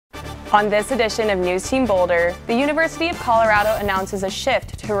On this edition of NewsTeam Boulder, the University of Colorado announces a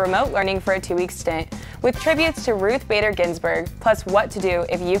shift to remote learning for a 2-week stint, with tributes to Ruth Bader Ginsburg, plus what to do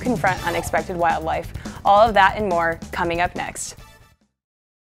if you confront unexpected wildlife. All of that and more coming up next.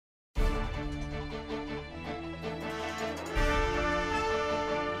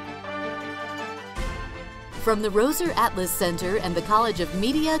 From the Roser Atlas Center and the College of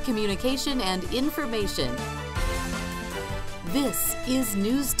Media, Communication, and Information, this is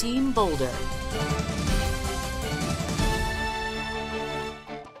NewsTeam Boulder.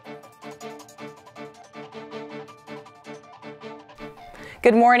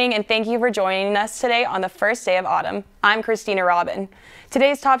 Good morning and thank you for joining us today on the first day of autumn. I'm Christina Robin.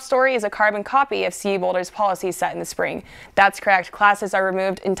 Today's top story is a carbon copy of CU Boulder's policy set in the spring. That's correct, classes are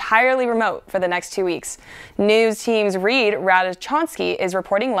removed entirely remote for the next 2 weeks. NewsTeam's Reed Radachonsky is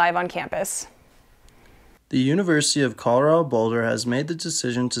reporting live on campus. The University of Colorado Boulder has made the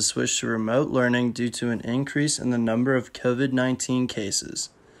decision to switch to remote learning due to an increase in the number of COVID-19 cases.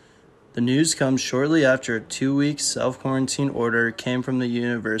 The news comes shortly after a 2-week self-quarantine order came from the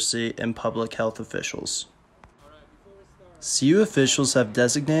university and public health officials. CU officials have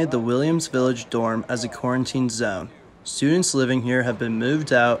designated the Williams Village dorm as a quarantine zone. Students living here have been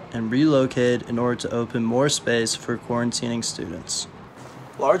moved out and relocated in order to open more space for quarantining students.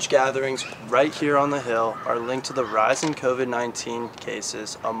 Large gatherings right here on the Hill are linked to the rise in COVID-19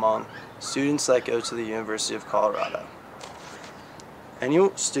 cases among students that go to the University of Colorado.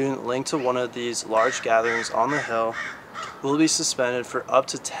 Any student linked to one of these large gatherings on the Hill will be suspended for up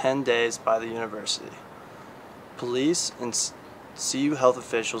to 10 days by the university. Police and CU health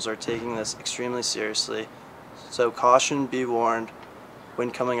officials are taking this extremely seriously, so caution be warned when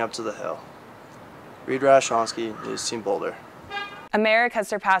coming up to the Hill. Reed Radachonsky, NewsTeam Boulder. America has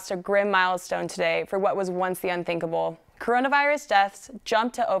surpassed a grim milestone today for what was once the unthinkable. Coronavirus deaths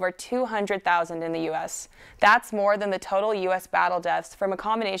jumped to over 200,000 in the U.S. That's more than the total U.S. battle deaths from a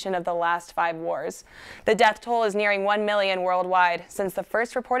combination of the last 5 wars. The death toll is nearing 1 million worldwide since the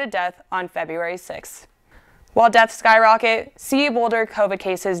first reported death on February 6. While deaths skyrocket, CU Boulder COVID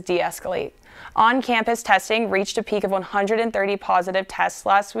cases de-escalate. On-campus testing reached a peak of 130 positive tests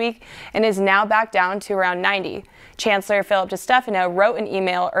last week and is now back down to around 90. Chancellor Philip DeStefano wrote an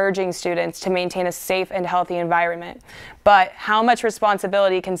email urging students to maintain a safe and healthy environment. But how much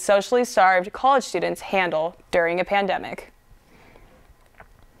responsibility can socially starved college students handle during a pandemic?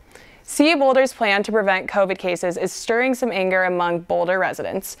 CU Boulder's plan to prevent COVID cases is stirring some anger among Boulder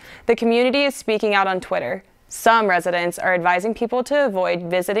residents. The community is speaking out on Twitter. Some residents are advising people to avoid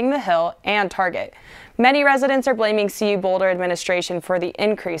visiting the Hill and Target. Many residents are blaming CU Boulder administration for the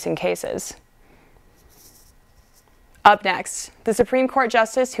increase in cases. Up next, the Supreme Court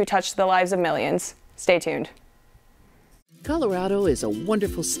justice who touched the lives of millions. Stay tuned. Colorado is a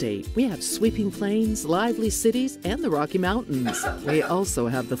wonderful state. We have sweeping plains, lively cities, and the Rocky Mountains. We also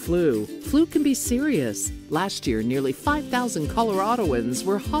have the flu. Flu can be serious. Last year, nearly 5,000 Coloradoans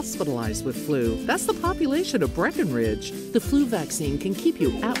were hospitalized with flu. That's the population of Breckenridge. The flu vaccine can keep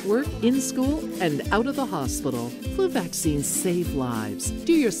you at work, in school, and out of the hospital. Flu vaccines save lives.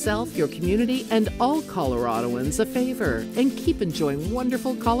 Do yourself, your community, and all Coloradoans a favor and keep enjoying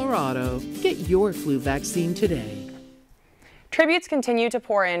wonderful Colorado. Get your flu vaccine today. Tributes continue to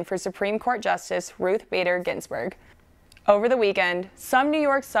pour in for Supreme Court Justice Ruth Bader Ginsburg. Over the weekend, some New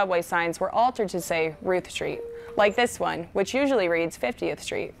York subway signs were altered to say Ruth Street, like this one, which usually reads 50th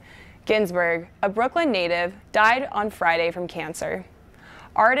Street. Ginsburg, a Brooklyn native, died on Friday from cancer.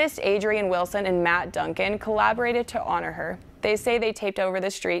 Artists Adrian Wilson and Matt Duncan collaborated to honor her. They say they taped over the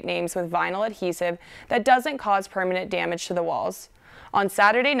street names with vinyl adhesive that doesn't cause permanent damage to the walls. On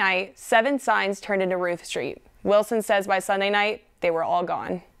Saturday night, 7 signs turned into Ruth Street. Wilson says by Sunday night, they were all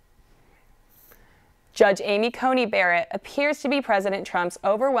gone. Judge Amy Coney Barrett appears to be President Trump's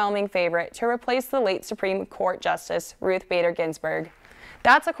overwhelming favorite to replace the late Supreme Court Justice Ruth Bader Ginsburg.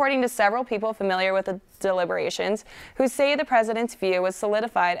 That's according to several people familiar with the deliberations who say the president's view was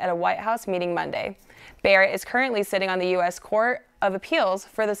solidified at a White House meeting Monday. Barrett is currently sitting on the U.S. Court of Appeals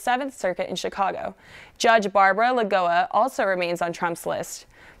for the 7th Circuit in Chicago. Judge Barbara Lagoa also remains on Trump's list.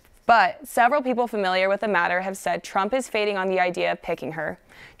 But several people familiar with the matter have said Trump is fading on the idea of picking her.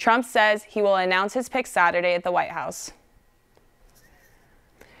 Trump says he will announce his pick Saturday at the White House.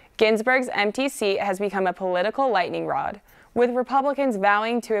 Ginsburg's empty seat has become a political lightning rod, with Republicans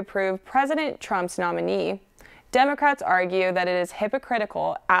vowing to approve President Trump's nominee. Democrats argue that it is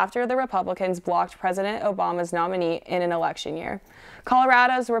hypocritical after the Republicans blocked President Obama's nominee in an election year.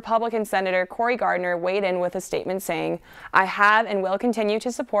 Colorado's Republican Senator Cory Gardner weighed in with a statement saying, "I have and will continue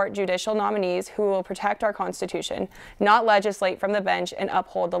to support judicial nominees who will protect our Constitution, not legislate from the bench and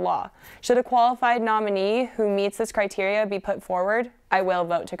uphold the law. Should a qualified nominee who meets this criteria be put forward, I will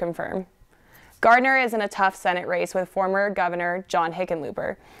vote to confirm." Gardner is in a tough Senate race with former Governor John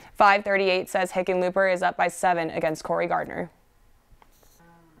Hickenlooper. 538 says Hickenlooper is up by 7 against Cory Gardner.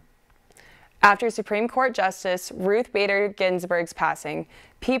 After Supreme Court Justice Ruth Bader Ginsburg's passing,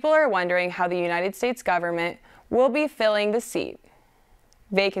 people are wondering how the United States government will be filling the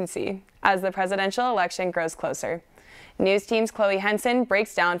vacancy as the presidential election grows closer. NewsTeam's Chloe Henson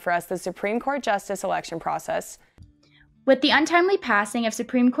breaks down for us the Supreme Court Justice election process. With the untimely passing of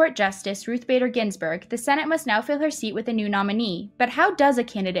Supreme Court Justice Ruth Bader Ginsburg, the Senate must now fill her seat with a new nominee. But how does a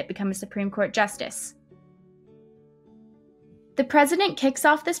candidate become a Supreme Court Justice? The President kicks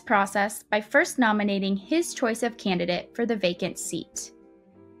off this process by first nominating his choice of candidate for the vacant seat.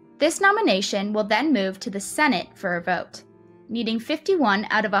 This nomination will then move to the Senate for a vote, needing 51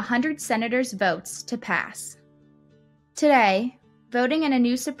 out of 100 senators' votes to pass. Today, voting in a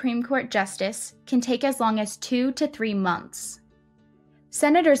new Supreme Court justice can take as long as 2 to 3 months.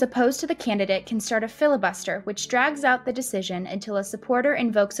 Senators opposed to the candidate can start a filibuster, which drags out the decision until a supporter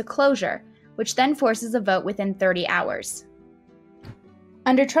invokes a cloture, which then forces a vote within 30 hours.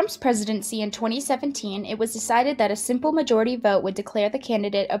 Under Trump's presidency in 2017, it was decided that a simple majority vote would declare the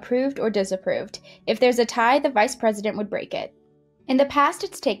candidate approved or disapproved. If there's a tie, the vice president would break it. In the past,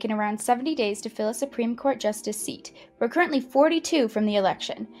 it's taken around 70 days to fill a Supreme Court justice seat. We're currently 42 from the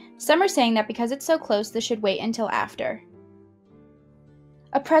election. Some are saying that because it's so close, this should wait until after.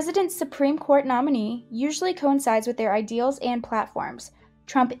 A president's Supreme Court nominee usually coincides with their ideals and platforms.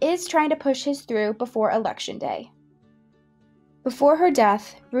 Trump is trying to push his through before Election Day. Before her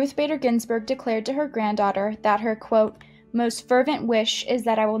death, Ruth Bader Ginsburg declared to her granddaughter that her, quote, "most fervent wish is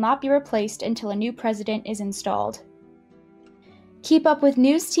that I will not be replaced until a new president is installed." Keep up with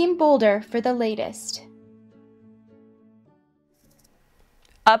NewsTeam Boulder for the latest.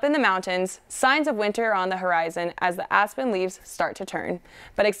 Up in the mountains, signs of winter are on the horizon as the aspen leaves start to turn.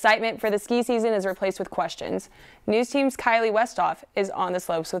 But excitement for the ski season is replaced with questions. NewsTeam's Kylie Westhoff is on the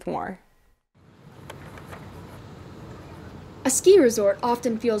slopes with more. A ski resort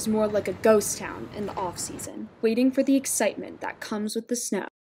often feels more like a ghost town in the off-season, waiting for the excitement that comes with the snow.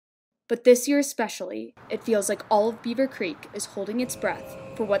 But this year especially, it feels like all of Beaver Creek is holding its breath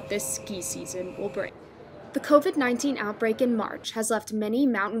for what this ski season will bring. The COVID-19 outbreak in March has left many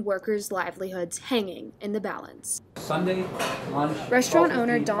mountain workers' livelihoods hanging in the balance. Sunday lunch. Restaurant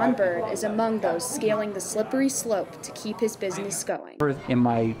owner Don Bird is among those scaling the slippery slope to keep his business going. In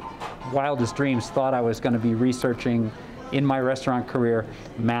my wildest dreams, thought I was going to be researching in my restaurant career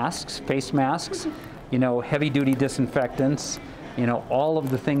masks, face masks, heavy-duty disinfectants, all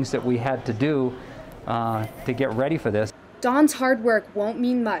of the things that we had to do to get ready for this. Don's hard work won't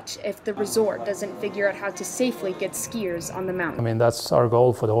mean much if the resort doesn't figure out how to safely get skiers on the mountain. I mean, that's our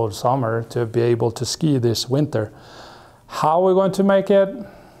goal for the whole summer, to be able to ski this winter. How we're going to make it,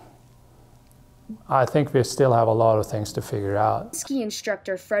 I think we still have a lot of things to figure out. Ski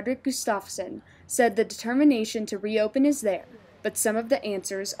instructor Frederick Gustafsson said the determination to reopen is there, but some of the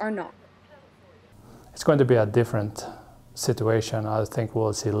answers are not. It's going to be a different situation. I think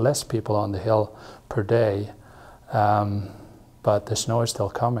we'll see less people on the hill per day, but the snow is still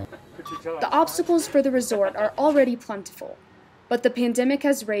coming. The obstacles for the resort are already plentiful, but the pandemic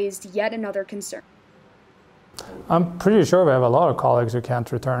has raised yet another concern. I'm pretty sure we have a lot of colleagues who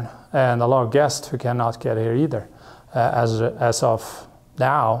can't return, and a lot of guests who cannot get here either. As of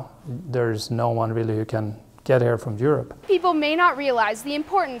now, there's no one really who can get here from Europe. People may not realize the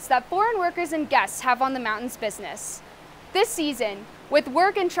importance that foreign workers and guests have on the mountain's business. This season, with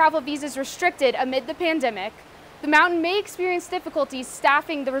work and travel visas restricted amid the pandemic, the mountain may experience difficulties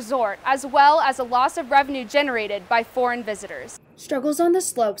staffing the resort, as well as a loss of revenue generated by foreign visitors. Struggles on the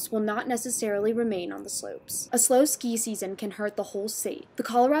slopes will not necessarily remain on the slopes. A slow ski season can hurt the whole state. The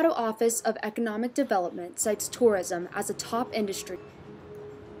Colorado Office of Economic Development cites tourism as a top industry.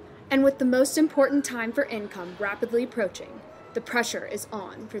 And with the most important time for income rapidly approaching, the pressure is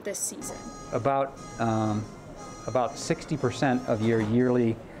on for this season. About 60% of your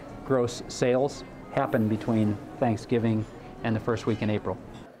yearly gross sales happen between Thanksgiving and the first week in April.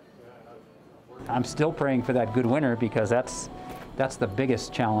 I'm still praying for that good winter because that's the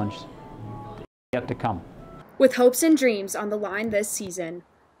biggest challenge yet to come. With hopes and dreams on the line this season,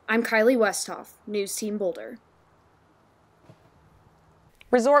 I'm Kylie Westhoff, NewsTeam Boulder.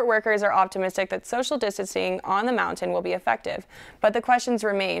 Resort workers are optimistic that social distancing on the mountain will be effective, but the questions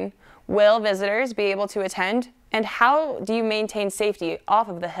remain. Will visitors be able to attend? And how do you maintain safety off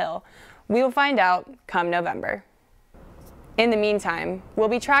of the hill? We will find out come November. In the meantime, we'll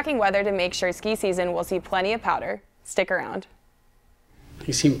be tracking weather to make sure ski season will see plenty of powder. Stick around.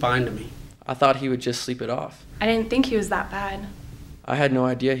 He seemed fine to me. I thought he would just sleep it off. I didn't think he was that bad. I had no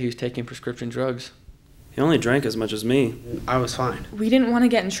idea he was taking prescription drugs. He only drank as much as me. I was fine. We didn't want to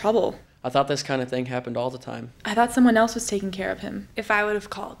get in trouble. I thought this kind of thing happened all the time. I thought someone else was taking care of him. If I would have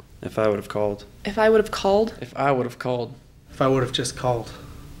called. If I would have called. If I would have called. If I would have called. If I would have just called.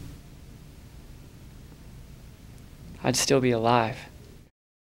 I'd still be alive.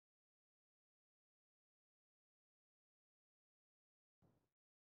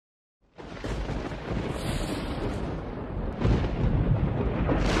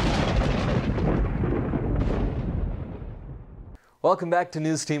 Welcome back to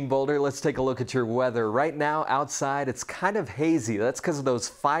NewsTeam Boulder. Let's take a look at your weather. Right now outside it's kind of hazy. That's because of those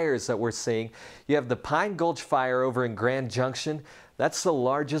fires that we're seeing. You have the Pine Gulch fire over in Grand Junction. That's the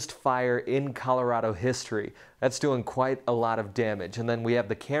largest fire in Colorado history. That's doing quite a lot of damage. And then we have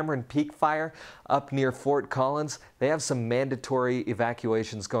the Cameron Peak fire up near Fort Collins. They have some mandatory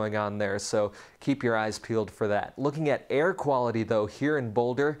evacuations going on there, so keep your eyes peeled for that. Looking at air quality though, here in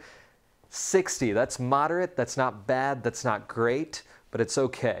Boulder, 60, that's moderate, that's not bad, that's not great, but it's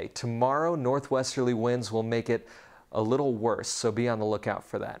okay. Tomorrow, northwesterly winds will make it a little worse, so be on the lookout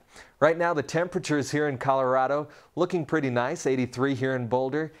for that. Right now, the temperatures here in Colorado looking pretty nice. 83 here in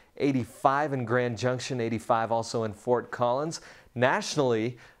Boulder, 85 in Grand Junction, 85 also in Fort Collins.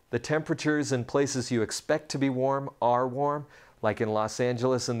 Nationally, the temperatures in places you expect to be warm are warm, like in Los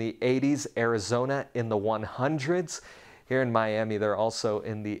Angeles in the 80s, Arizona in the 100s. Here in Miami, they're also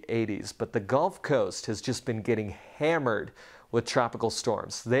in the 80s. But the Gulf Coast has just been getting hammered with tropical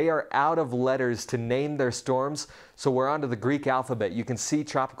storms. They are out of letters to name their storms, so we're onto the Greek alphabet. You can see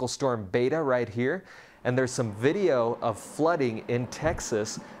Tropical Storm Beta right here, and there's some video of flooding in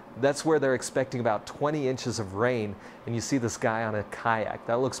Texas. That's where they're expecting about 20 inches of rain, and you see this guy on a kayak.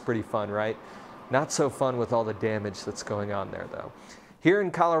 That looks pretty fun, right? Not so fun with all the damage that's going on there, though. Here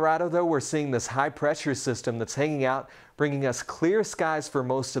in Colorado, though, we're seeing this high pressure system that's hanging out, bringing us clear skies for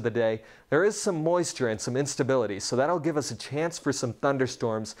most of the day. There is some moisture and some instability, so that'll give us a chance for some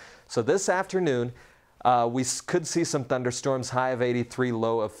thunderstorms. So this afternoon, we could see some thunderstorms, high of 83,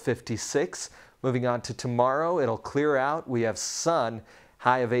 low of 56. Moving on to tomorrow, it'll clear out. We have sun,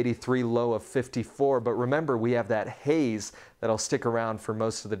 high of 83, low of 54. But remember, we have that haze that'll stick around for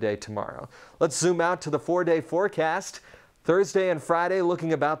most of the day tomorrow. Let's zoom out to the 4-day forecast. Thursday and Friday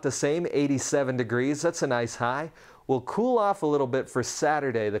looking about the same, 87 degrees. That's a nice high. We'll cool off a little bit for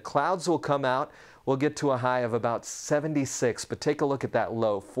Saturday. The clouds will come out. We'll get to a high of about 76, but take a look at that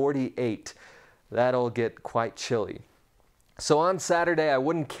low, 48. That'll get quite chilly. So on Saturday, I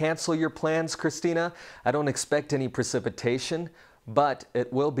wouldn't cancel your plans, Christina. I don't expect any precipitation, but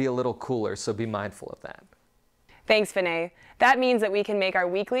it will be a little cooler, so be mindful of that. Thanks, Vinay. That means that we can make our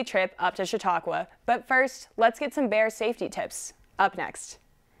weekly trip up to Chautauqua. But first, let's get some bear safety tips. Up next.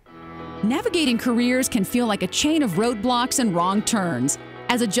 Navigating careers can feel like a chain of roadblocks and wrong turns.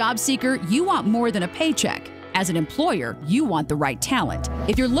 As a job seeker, you want more than a paycheck. As an employer, you want the right talent.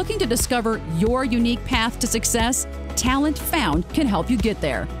 If you're looking to discover your unique path to success, Talent Found can help you get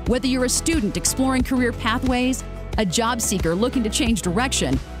there. Whether you're a student exploring career pathways, a job seeker looking to change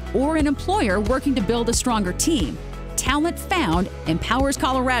direction, or an employer working to build a stronger team, Talent Found empowers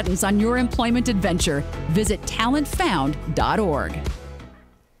Coloradans on your employment adventure. Visit talentfound.org.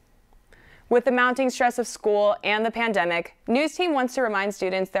 With the mounting stress of school and the pandemic, NewsTeam wants to remind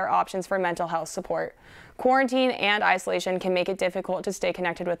students their options for mental health support. Quarantine and isolation can make it difficult to stay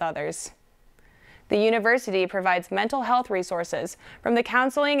connected with others. The university provides mental health resources. From the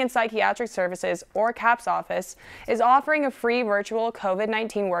Counseling and Psychiatric Services, or CAPS office, is offering a free virtual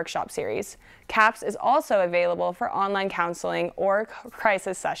COVID-19 workshop series. CAPS is also available for online counseling or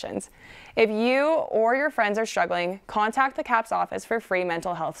crisis sessions. If you or your friends are struggling, contact the CAPS office for free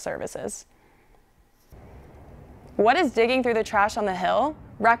mental health services. What is digging through the trash on the hill?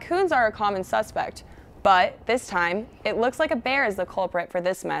 Raccoons are a common suspect, but this time, it looks like a bear is the culprit for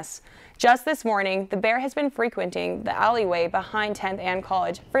this mess. Just this morning, the bear has been frequenting the alleyway behind 10th and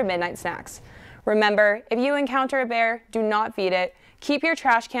College for midnight snacks. Remember, if you encounter a bear, do not feed it, keep your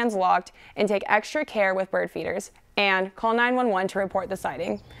trash cans locked, and take extra care with bird feeders, and call 911 to report the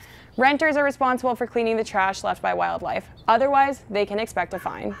sighting. Renters are responsible for cleaning the trash left by wildlife. Otherwise, they can expect a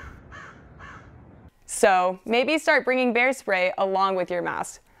fine. So, maybe start bringing bear spray along with your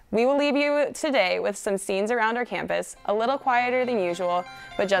mask. We will leave you today with some scenes around our campus, a little quieter than usual,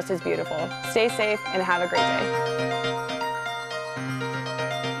 but just as beautiful. Stay safe and have a great day.